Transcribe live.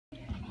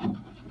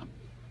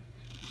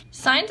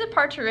Signs of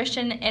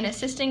parturition and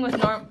assisting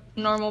with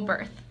normal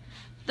birth.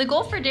 The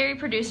goal for dairy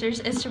producers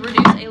is to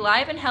produce a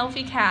live and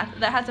healthy calf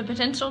that has the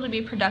potential to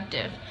be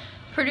productive.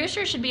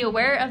 Producers should be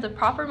aware of the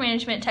proper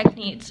management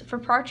techniques for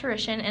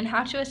parturition and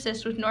how to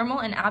assist with normal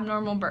and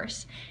abnormal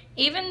births.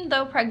 Even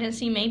though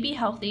pregnancy may be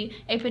healthy,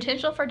 a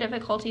potential for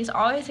difficulties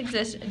always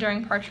exists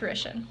during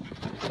parturition.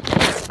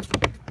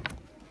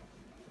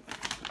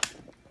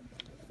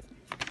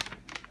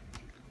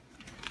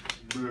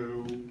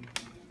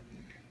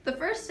 The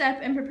first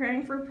step in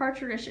preparing for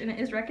parturition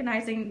is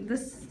recognizing the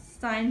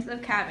signs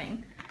of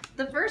calving.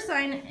 The first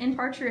sign in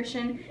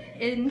parturition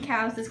in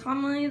cows is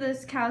commonly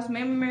the cow's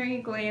mammary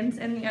glands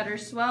and the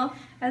udders swell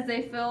as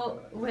they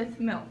fill with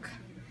milk.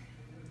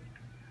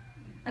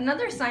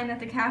 Another sign that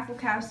the calf will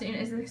calve soon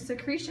is the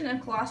secretion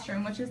of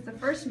colostrum, which is the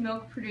first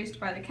milk produced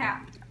by the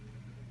calf.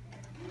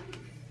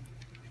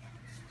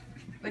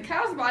 The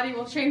cow's body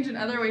will change in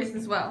other ways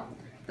as well.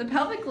 The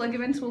pelvic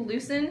ligaments will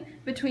loosen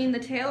between the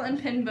tail and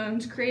pin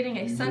bones, creating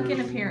a sunken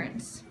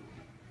appearance.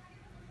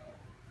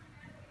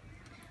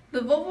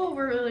 The vulva will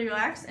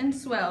relax and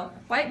swell.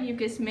 White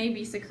mucus may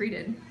be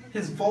secreted.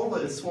 His vulva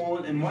is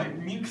swollen and white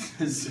mucus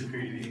is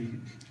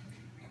secreting.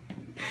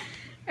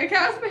 A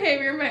cow's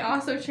behavior may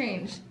also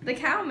change. The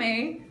cow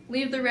may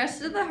leave the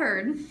rest of the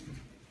herd,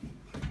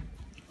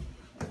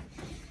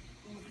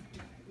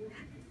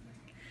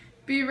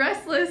 be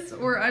restless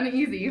or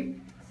uneasy.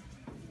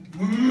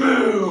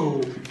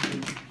 Moo!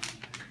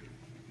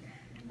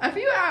 A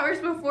few hours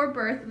before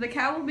birth, the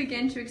cow will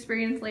begin to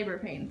experience labor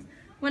pains.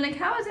 When a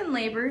cow is in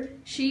labor,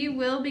 she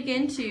will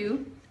begin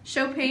to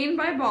show pain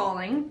by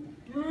bawling,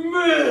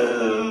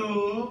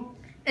 Moo!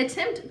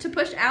 attempt to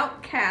push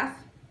out calf,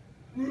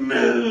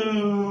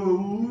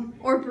 Moo!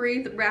 or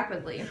breathe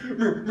rapidly.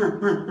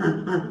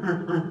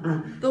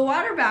 The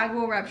water bag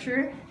will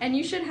rupture, and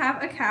you should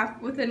have a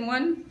calf within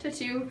 1 to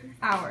 2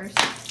 hours.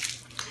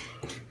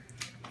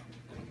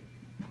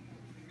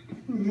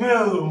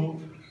 Moo!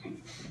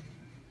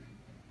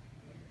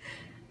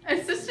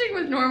 Assisting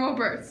with normal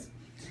births.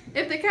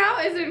 If the cow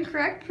is in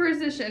correct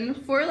position,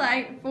 four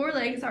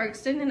legs are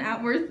extended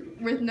outward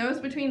with nose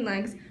between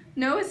legs,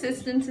 no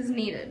assistance is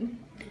needed.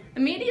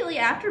 Immediately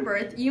after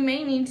birth, you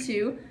may need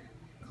to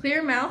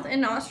clear mouth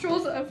and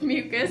nostrils of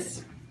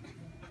mucus,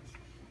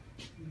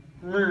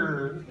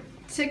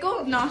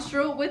 tickle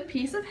nostril with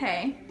piece of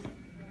hay,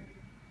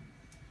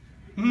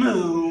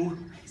 Moo!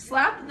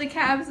 slap the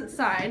calf's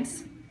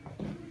sides,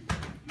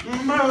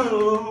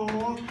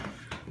 Moo!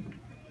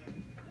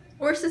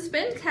 or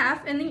suspend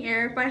calf in the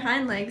air by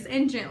hind legs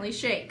and gently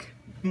shake.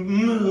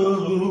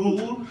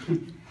 Moo!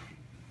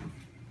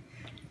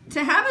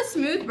 To have a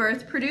smooth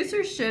birth,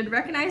 producers should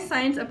recognize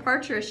signs of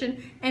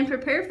parturition and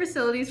prepare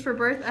facilities for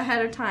birth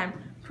ahead of time.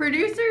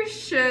 Producers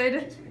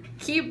should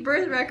keep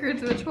birth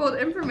records which hold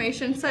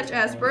information such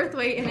as birth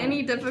weight and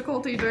any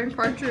difficulty during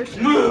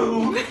parturition,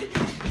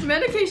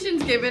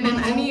 medications given,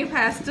 and any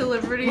past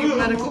delivery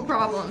medical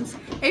problems.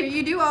 If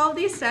you do all of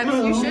these steps,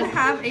 you should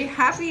have a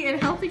happy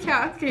and healthy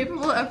cow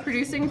capable of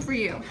producing for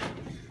you.